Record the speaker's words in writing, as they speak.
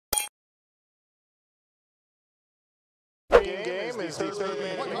game is the third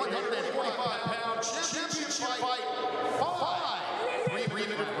man. 145-pound championship fight 5.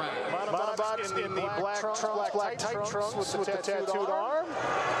 Three-minute round. Manabat in the black tight trunks with the tattooed arm.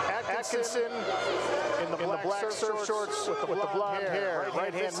 Atkinson in the black surf shorts with the blonde hair.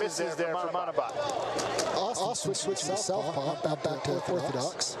 Right hand misses there for Manabat. Austin switched to southpaw, back to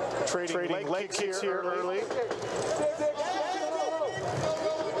orthodox. Trading leg kicks here early.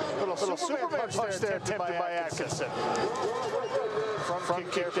 Little Superman punch there attempted by Atkinson.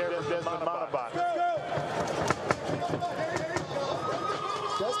 Front kick there from Desmond Manabat.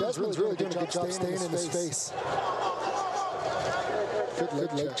 Desmond's really doing a good job staying in his face. Good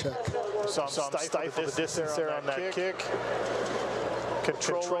leg check. Some stifle the distance there on that kick.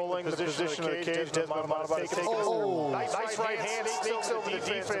 Controlling the position of the cage. Desmond Manabat taking nice right hand. Sneaks over the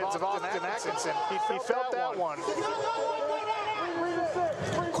defense of Austin Atkinson. He felt that one.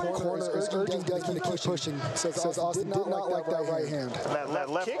 Corner is urging Desmond to keep pushing. Says Austin did not like that right hand. And that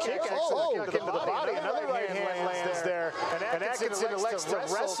left kick actually got into the body. Another right hand lands there. And Atkinson elects to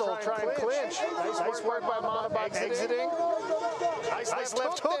wrestle, try and clinch. Nice work by Manabat exiting. Nice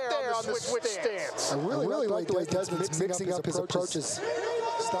left hook there on the switch stance. I really like the way Desmond's mixing up his approaches.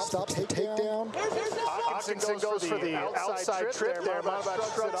 Stops the takedown. Atkinson goes for the outside trip there.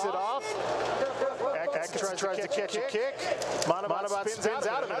 Manabat shrugs it off. Atkinson tries to catch a kick. Manabat spins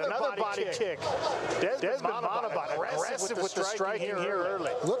out of it. Another body kick. Desmond Manabat aggressive with the striking here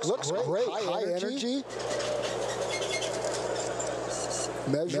early. Looks great. High energy.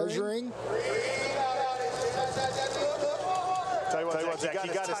 Measuring. Tell you what, Zach, he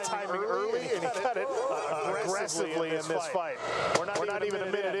got his timing early and he got it aggressively in this fight. We're not even a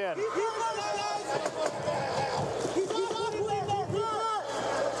minute in.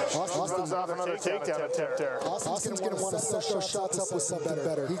 Austin's off another takedown attempt there. Austin's going to want to show shots up with something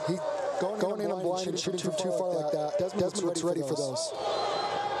better. He going in on blind and shooting from too far like that. Desmond looks ready for those.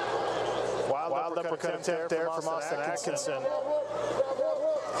 Wild uppercut attempt there from Austin Atkinson.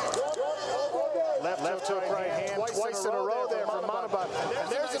 Left hook, right hand, twice in a row there from Manabat.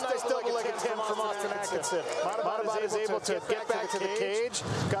 And there's a nice double-leg attempt from Austin Atkinson. Manabat is able to get back to the cage.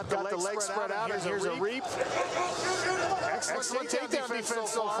 Got the leg spread out, and here's a reap. Excellent takedown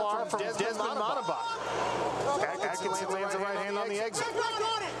defense so far from Desmond Manabat. Atkinson lands a right hand on the exit.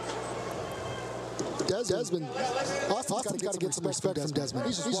 Desmond, Austin's got to get some respect from Desmond.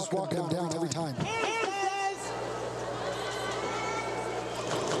 He's just walking him down every time.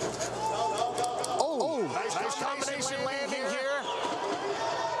 Nice combination landing here.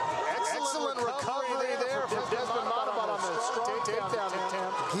 Excellent recovery there from Desmond Manabat on the strong takedown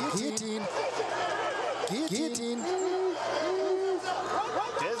attempt. Guillotine.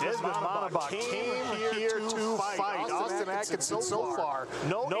 Desmond Manabat came here to fight Austin Atkinson so far.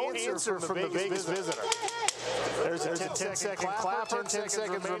 No answer from the Vegas visitor. There's a 10-second clapper, 10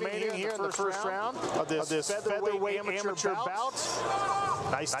 seconds remaining here in the first round of this featherweight amateur bout.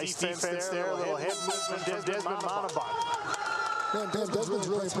 Nice defense there, a little head movement from Desmond Manabat. Man, Desmond's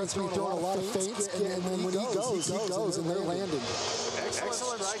really impressed me, throwing a lot of feints, and then when he goes, and they're landing.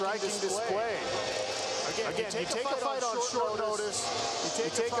 Excellent striking display. Again, you take a fight on short notice. You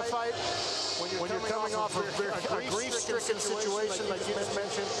take a fight when you're coming off a grief-stricken situation like you just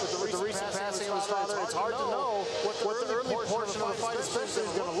mentioned with the recent passing of his father. It's hard to know what the early portion of the fight especially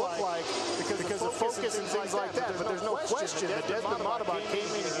is going to look like because of focus and things like that. But there's no question that Desmond Manabat came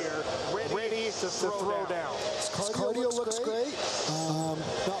in here ready to throw down. His cardio looks great.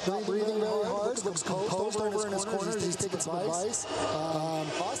 Not breathing really hard. Looks composed over in his corners. He's taking some advice.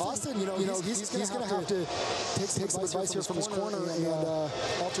 Austin, he's going to have to take some advice here from his corner and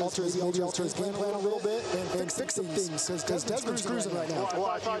alter his game plan a little bit and fix some things because Desmond's cruising right now. Well,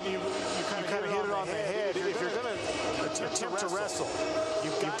 I thought you kind of hit it on the head. If you're going to attempt to wrestle,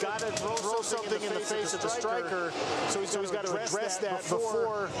 you've got to throw something in the face of the striker, so he's got to address that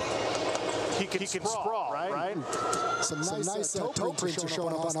before he can sprawl, right? Some nice toe prints are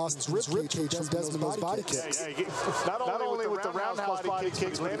showing up on Austin's rib cage from Desmond's body kicks. Not only with the roundhouse body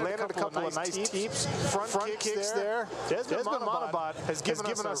kicks, but he landed a couple of nice teeps, front kicks there. Desmond Manabat has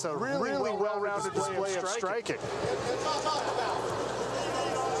given us a really well-rounded display of striking.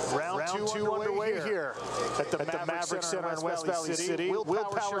 Round two underway here at the Maverick Center in West Valley City. Will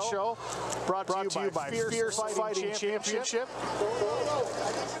Power Show brought to you by Fierce Fighting Championship.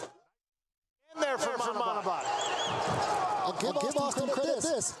 In there for Manabat. I'll give Austin credit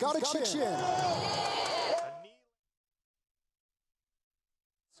this. Got a chin.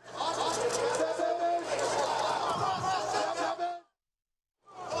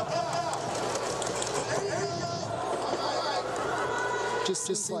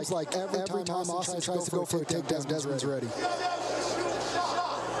 seems like every time Austin tries to go for a takedown, Desmond's ready.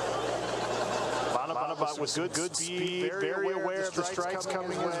 Manabat with good speed, very aware of the strikes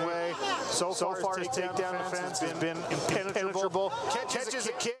coming his way. So far his takedown defense has been impenetrable. Catches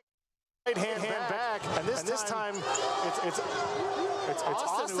a kick, right hand back, and this time it's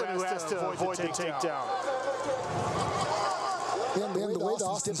Austin who has to avoid the takedown. And the way that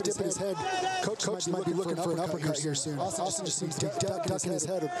Austin's dipping his head, Coach might be looking for an uppercut here soon. Austin just seems to be ducking his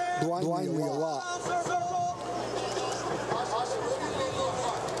head blindly a lot.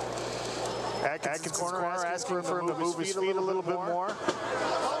 Atkinson corner asking for him to move his feet a little bit more.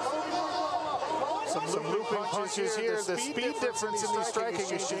 Some looping punches here. The speed difference in these striking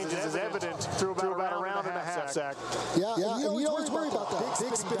exchanges is evident through about a round and a half, Zach. Yeah, and you always worry about that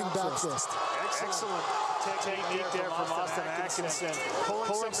big spinning back fist. Excellent technique there from Austin Atkinson.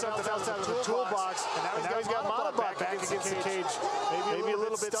 Pulling something else out of the toolbox, and now he's got Manabat back against the cage. Maybe a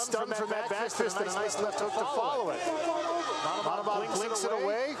little bit stunned from that back fist and a nice left hook to follow it. Manabat blinks it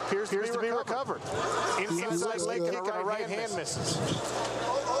away, appears to be recovered. Inside leg kick and a right hand misses.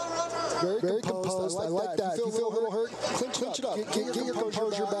 Very composed. I like that. If you feel a little hurt, clinch it up. Get your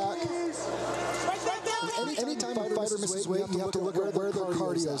composure back. Anytime a fighter misses weight, you have to look at where their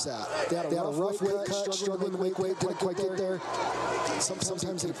cardio's at. They had a rough weight cut, struggling to make weight, didn't quite get there.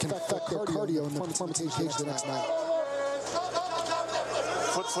 Sometimes it can affect their cardio in the performance cage the next night.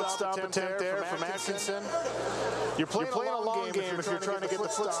 Foot stomp attempt there from Atkinson. You're playing a long game if you're trying to get the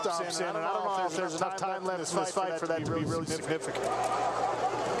foot stomps in, and I don't know if there's enough time left in this fight for that to be really significant.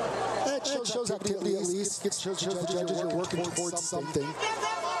 It shows activity at least. It shows the judges you're working towards something.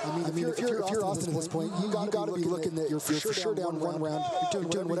 I mean, if you're Austin at this point, you got to be looking that you're for sure down one round. You're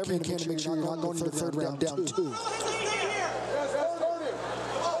doing whatever you can to make sure you're not going to the third round down two.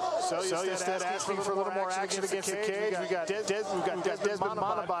 So instead asking for a little more action against the cage. We've got Desmond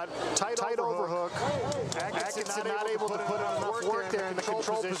Manabat, tight overhook. Atkinson not able to put enough work there in the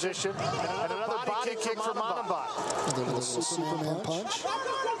control position. And another body kick for Manabat. A little Superman punch.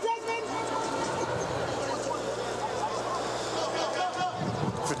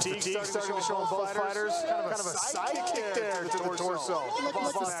 Fatigue starting to show on both fighters. Kind of a side kick there to the torso of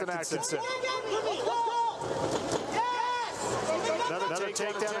Austin Atkinson. Another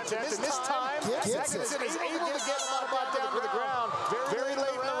takedown attempt, and this time Atkinson is able to get Manabat down to the ground. Very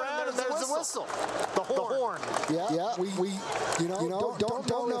late in the round, and there's the whistle, the horn. Yeah. We don't know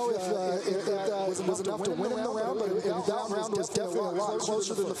if that was enough to win in the round, but that round was definitely a lot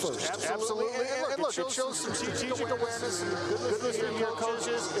closer than the first. Absolutely. And look, it shows some strategic awareness and good listening to your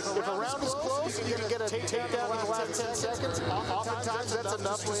coaches. If a round is close and you can get a takedown in the last 10 seconds, oftentimes that's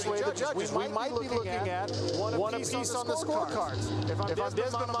enough to sway the judges. We might be looking at one apiece on the scorecards. If I'm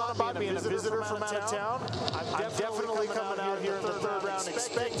Desmond Manabat being a visitor from out of town, I'm definitely coming out here in the third round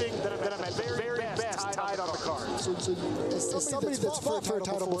expecting that I'm at very best tied on the card. So as somebody that's fought for a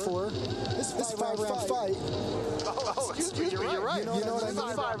title before, this 5-round fight. Oh, excuse me, you're right. You know what I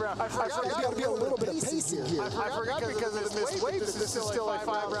mean? 5-round. I forgot there's got to be a little bit of pace here. I forgot because of the missed weight. This is still a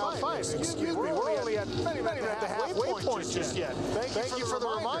 5-round fight. Excuse me, we're only at the halfway point just yet. Thank you for the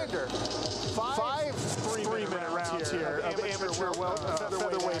reminder. 5 3-minute rounds here of amateur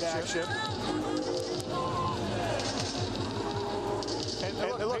featherweight action.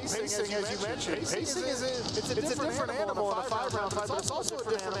 And look, pacing, as you mentioned, pacing it's a different animal in a 5-round fight, but it's also a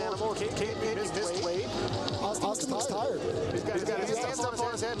different animal. Can't be missed weight. Austin looks tired. He's got his hands up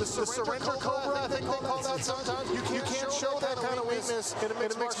on his head. The surrender cobra, I think they call that sometimes. You can't show that kind of weakness in a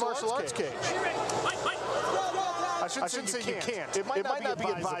mixed martial arts cage. I shouldn't say you can't. It might not be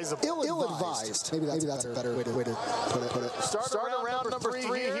advisable. Ill-advised. Maybe that's a better way to put it. Start around number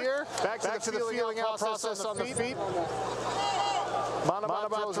 3 here. Back to the feeling out process on the feet.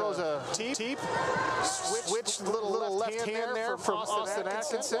 Manabat throws a teep. Switch little left hand there from Austin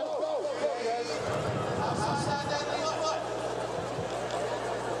Atkinson.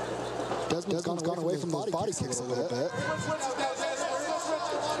 Desmond's gone away from those body kicks a little bit.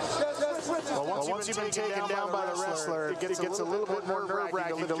 Well, once you've been taken down by the wrestler, it gets a little bit more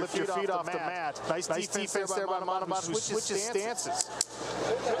nerve-wracking to lift your feet off the mat. Nice defense there by Manabat, who switches stances.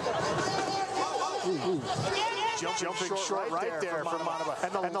 Jumping short right there from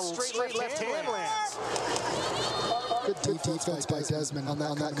Manabat. And the straight left hand lands. Good defense by Desmond on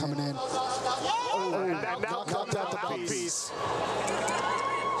that coming in. And now comes out the mouthpiece.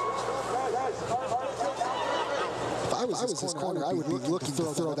 I was his corner, I would be looking to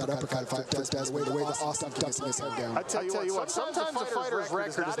throw that uppercut for Desmond, the way that Austin ducking his head down. I tell you what, sometimes a fighter's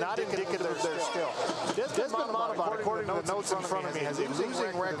record is not indicative of their skill. Desmond Manabat, according to the notes in front of me, has a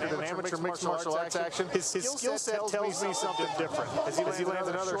losing record in amateur mixed martial arts action. His skill set tells me something different as he lands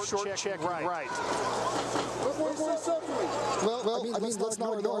another short check right. Well, I mean, let's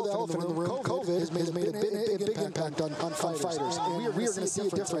not ignore the elephant in the room. COVID has made a big impact on fighters. And we are going to see a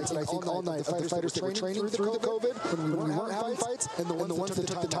difference, I think, all night of the fighters that were training through the COVID when we weren't having fights and the ones that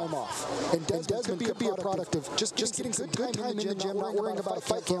took the time off. And Desmond could be a product of just getting some good time in the gym, not worrying about a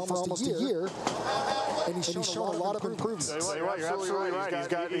fight camp for almost a year. And he's shown a lot of improvements. You're absolutely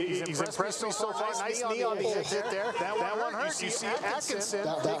right. He's impressed me so far. Nice knee on the exit there. That one hurts. You see Atkinson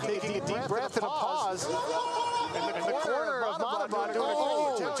taking a deep breath and a pause. And the corner of Manabat doing a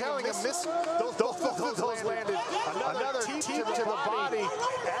great job. Telling him those landed. Another teep to the body.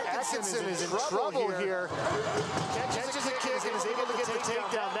 Atkinson is in trouble here. Catches a kick and is able to get the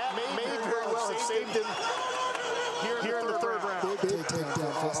takedown. That may very well have saved him here in the third round. Big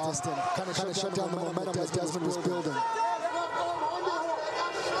takedown for Austin. Kind of shut down the momentum that Desmond was building.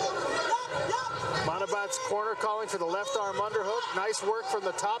 Manabat's corner calling for the left arm underhook. Nice work from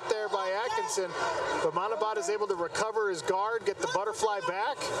the top there by Atkinson. But Manabat is able to recover his guard, get the butterfly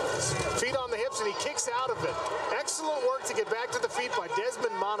back. Feet on the hips, and he kicks out of it. Excellent work to get back to the feet by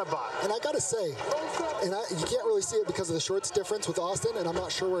Desmond Manabat. And I got to say, you can't really see it because of the shorts difference with Austin, and I'm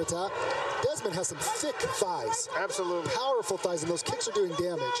not sure where it's at. Desmond has some thick thighs. Absolutely. Powerful thighs, and those kicks are doing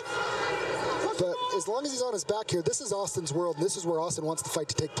damage. But as long as he's on his back here, this is Austin's world, and this is where Austin wants the fight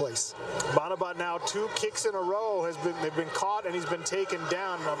to take place. Manabat now 2 kicks in a row. They've been caught, and he's been taken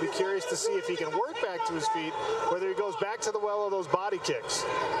down. And I'll be curious to see if he can work back to his feet, whether he goes back to the well of those body kicks.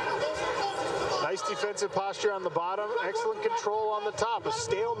 Nice defensive posture on the bottom. Excellent control on the top. A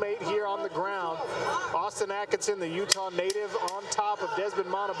stalemate here on the ground. Austin Atkinson, the Utah native, on top of Desmond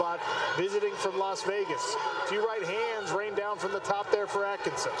Manabat, visiting from Las Vegas. A few right hands rain down from the top there for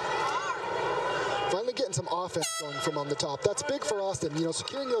Atkinson. Finally getting some offense going from on the top. That's big for Austin. You know,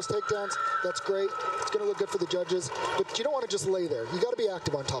 securing those takedowns, that's great. It's going to look good for the judges. But you don't want to just lay there. You got to be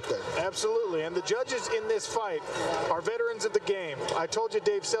active on top there. Absolutely. And the judges in this fight are veterans of the game. I told you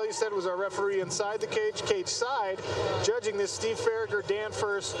Dave Selyesaid was our referee inside the cage side, judging this. Steve Farragher, Dan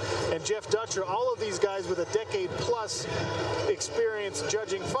First, and Jeff Dutcher, all of these guys with a decade-plus experience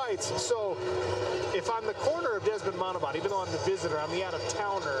judging fights. So if I'm the corner of Desmond Manabat, even though I'm the visitor, I'm the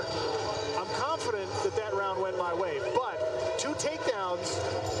out-of-towner, I'm confident that round went my way. But 2 takedowns,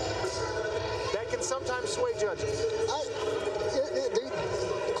 that can sometimes sway judges.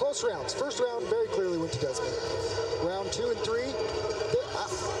 Close rounds. First round very clearly went to Desmond. Round 2 and 3, a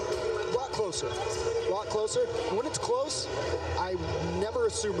lot closer. A lot closer. And when it's close, I never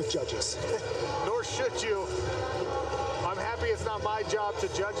assume with judges. Nor should you. I'm happy it's not my job to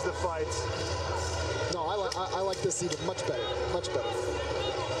judge the fights. No, I like this even much better. Much better.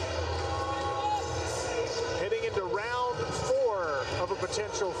 Heading into round 4 of a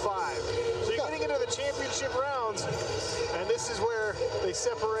potential 5. So you're getting into the championship rounds, and this is where they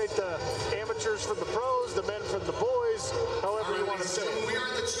separate the amateurs from the pros, the men from the boys, however you want to say it. We are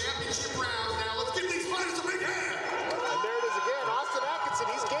in the championship round now. Let's give these fighters a big hand. And there it is again. Austin Atkinson,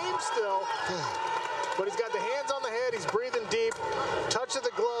 he's game still. But he's got the hands on the head. He's breathing deep. Touch of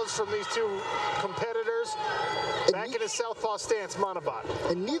the gloves from these 2 competitors. Back in his southpaw stance,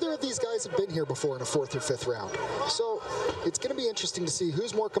 Manabat. And neither of these guys have been here before in a 4th or 5th round. So it's going to be interesting to see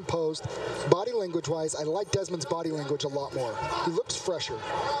who's more composed. Body language-wise, I like Desmond's body language a lot more. He looks fresher.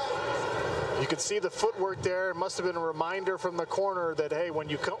 You can see the footwork there. It must have been a reminder from the corner that, hey, when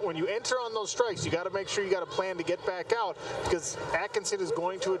you enter on those strikes, you got to make sure you got a plan to get back out, because Atkinson is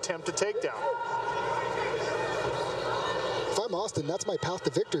going to attempt a takedown. If I'm Austin, that's my path to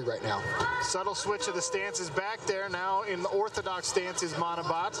victory right now. Subtle switch of the stances back there. Now in the orthodox stance is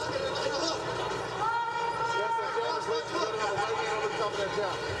Manabat.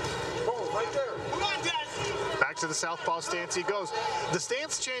 Back to the southpaw stance he goes. The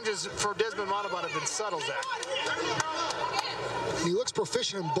stance changes for Desmond Manabat have been subtle, Zach. He looks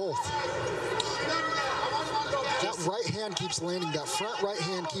proficient in both. That right hand keeps landing. That front right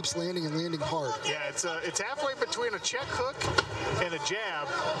hand keeps landing and landing hard. Yeah, it's halfway between a check hook and a jab,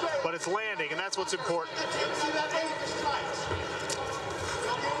 but it's landing, and that's what's important.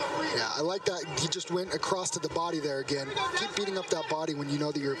 Yeah, I like that. He just went across to the body there again. Keep beating up that body when you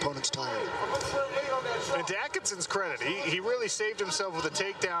know that your opponent's tired. And to Atkinson's credit, he really saved himself with a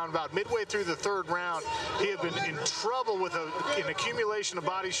takedown about midway through the third round. He had been in trouble with an accumulation of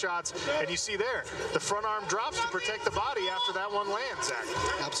body shots, and you see there, the front arm drops to protect the body after that one lands, Zach.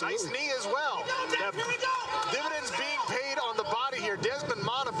 Absolutely. Nice knee as well. That dividends being paid on the body here. Desmond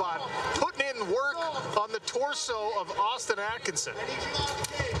Manabat putting in work on the torso of Austin Atkinson.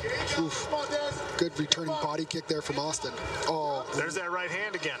 Oof. Good returning body kick there from Austin. Oh, there's that right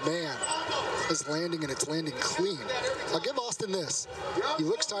hand again. Man, it's landing, and it's landing clean. I'll give Austin this. He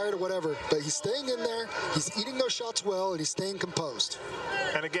looks tired or whatever, but he's staying in there. He's eating those shots well, and he's staying composed.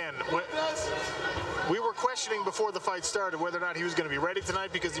 And again, we were questioning before the fight started whether or not he was going to be ready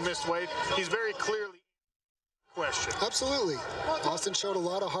tonight because he missed weight. He's very clearly questioned. Absolutely. Austin showed a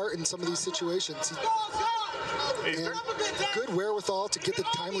lot of heart in some of these situations. And good wherewithal to get the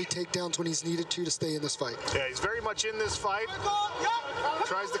timely takedowns when he's needed to stay in this fight. Yeah, he's very much in this fight.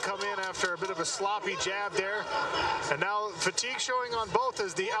 Tries to come in after a bit of a sloppy jab there. And now fatigue showing on both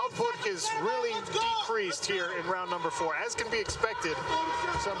as the output is really decreased here in round number 4, as can be expected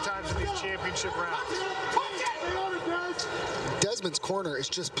sometimes in these championship rounds. Desmond's corner is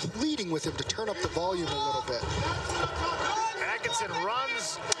just pleading with him to turn up the volume a little bit. Atkinson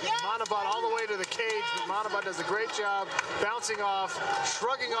runs Manabat all the way to the cage, but Manabat does a great job bouncing off,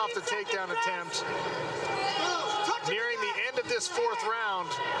 shrugging off the takedown attempt. Nearing the end of this 4th round,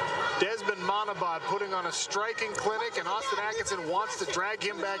 Desmond Manabat putting on a striking clinic, and Austin Atkinson wants to drag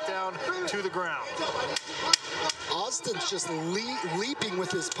him back down to the ground. Austin's just leaping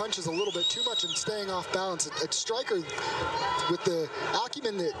with his punches a little bit too much and staying off balance. A striker with the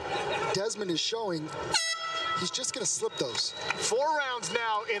acumen that Desmond is showing, he's just going to slip those. 4 rounds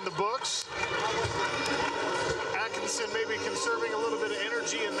now in the books. Atkinson maybe conserving a little bit of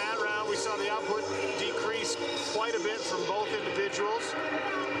energy in that round. We saw the output decrease quite a bit from both individuals.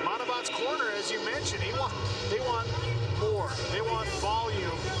 Manabat's corner, as you mentioned, they want more. They want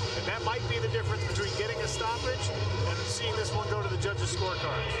volume, and that might be the difference between getting a stoppage and seeing this one go to the judges'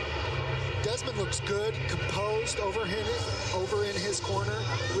 scorecards. Desmond looks good, composed over in his corner,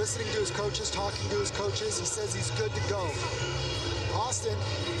 listening to his coaches, talking to his coaches. He says he's good to go. Austin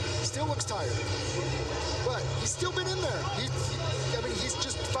still looks tired, but he's still been in there. He's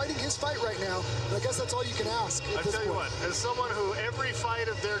just fighting his fight right now, and I guess that's all you can ask at this point. I tell you what, as someone who every fight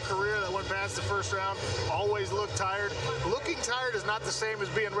of their career that went past the first round always looked tired, looking tired is not the same as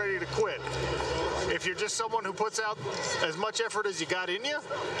being ready to quit. If you're just someone who puts out as much effort as you got in you,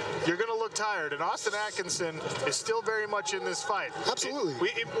 you're going to look tired. And Austin Atkinson is still very much in this fight. Absolutely.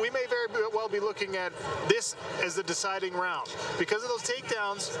 We may very well be looking at this as the deciding round. Because of those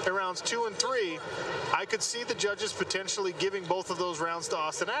takedowns in rounds 2 and 3, I could see the judges potentially giving both of those rounds to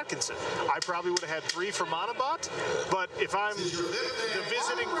Austin Atkinson. I probably would have had 3 for Manabat, but if I'm the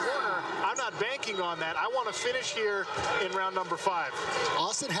visiting corner, I'm not banking on that. I want to finish here in round number 5.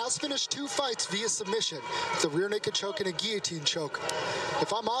 Austin has finished 2 fights via submission, the rear naked choke and a guillotine choke.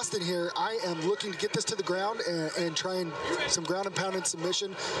 If I'm Austin here, I am looking to get this to the ground and try some ground and pound and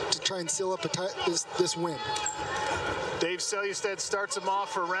submission to try and seal up this win. Dave Selustad starts him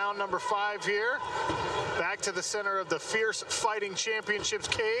off for round number 5 here. Back to the center of the Fierce Fighting Championships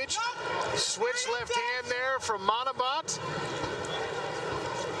cage. Switch left hand there from Manabat.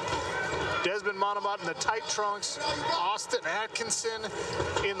 Desmond Manabat in the tight trunks. Austin Atkinson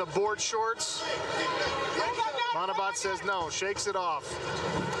in the board shorts. Manabat says no, shakes it off.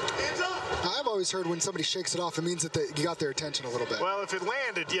 I've always heard when somebody shakes it off, it means that you got their attention a little bit. Well, if it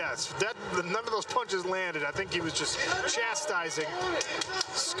landed, yes. None of those punches landed. I think he was just chastising.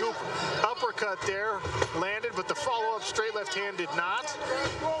 Scoop uppercut there landed, but the follow-up straight left hand did not.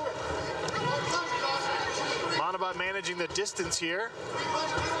 Manabat managing the distance here.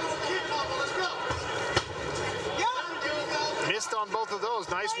 Missed on both of those.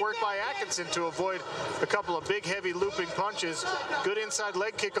 Nice work by Atkinson to avoid a couple of big, heavy looping punches. Good inside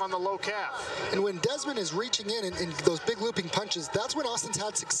leg kick on the low calf. And when Desmond is reaching in those big looping punches, that's when Austin's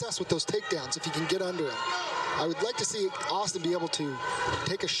had success with those takedowns, if he can get under him. I would like to see Austin be able to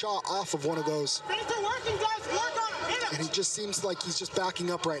take a shot off of one of those. And he just seems like he's just backing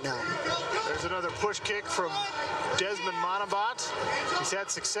up right now. There's another push kick from Desmond Manabat. He's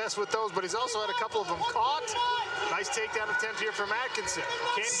had success with those, but he's also had a couple of them caught. Nice takedown attempt here from Atkinson.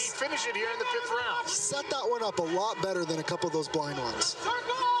 Can he finish it here in the 5th round? Set that one up a lot better than a couple of those blind ones.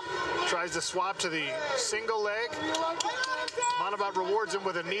 Tries to swap to the single leg. Manabat rewards him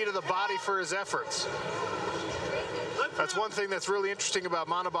with a knee to the body for his efforts. That's one thing that's really interesting about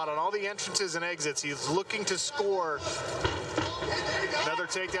Manabat. On all the entrances and exits, he's looking to score Another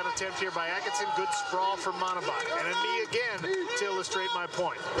takedown attempt here by Atkinson. Good sprawl from Manabat. And a knee again to illustrate my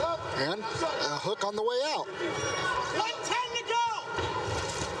point. And a hook on the way out. 1:10 to go.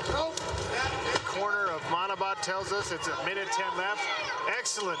 Corner of Manabat tells us it's a minute 10 left.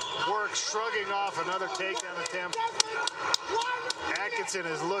 Excellent work shrugging off another takedown attempt. Atkinson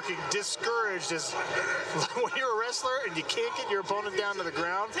is looking discouraged as when you're a wrestler and you can't get your opponent down to the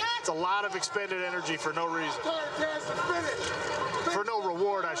ground, it's a lot of expended energy for no reason. For no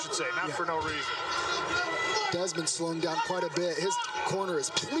reward, I should say, not for no reason. Desmond slowing down quite a bit. His corner is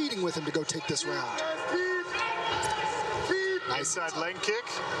pleading with him to go take this round. Nice side leg kick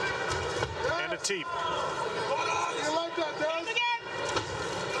and a teep.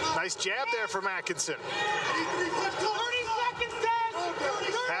 Nice jab there from Atkinson. 30 seconds, Des.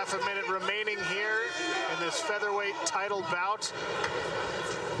 Half a minute remaining here in this featherweight title bout.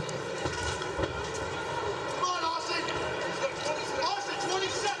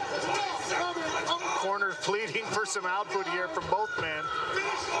 Corner pleading for some output here from both men.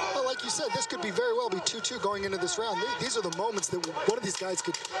 Well, like you said, this could be very well be 2-2 going into this round. These are the moments that one of these guys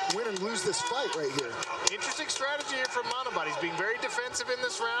could win and lose this fight right here. Interesting strategy here from Manabat. He's being very defensive in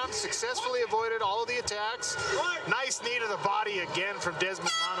this round, successfully avoided all of the attacks. Nice knee to the body again from Desmond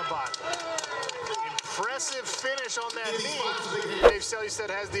Manabat. Impressive finish on that knee. Dave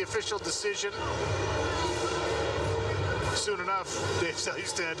Selustad has the official decision. Soon enough, Dave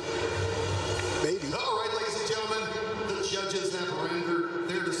Selustad. Maybe. All right, ladies and gentlemen, the judges have rendered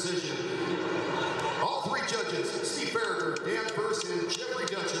their decision. All three judges, Steve Farragher, Dan Burst, and Jeffrey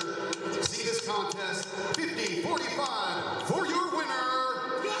Dutcher, see this contest 50-45 for your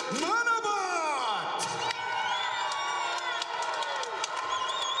winner, Manabat!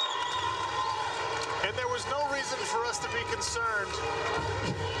 And there was no reason for us to be concerned.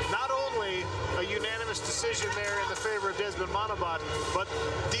 Not only a unanimous decision there in the favor of Desmond Manabat, but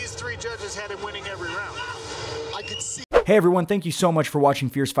these three judges had him winning every round. I could see. Hey everyone, thank you so much for watching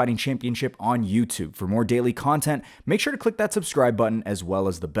Fierce Fighting Championship on YouTube. For more daily content, make sure to click that subscribe button as well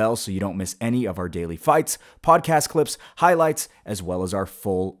as the bell so you don't miss any of our daily fights, podcast clips, highlights, as well as our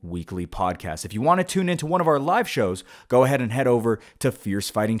full weekly podcast. If you want to tune into one of our live shows, go ahead and head over to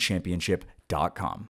fiercefightingchampionship.com.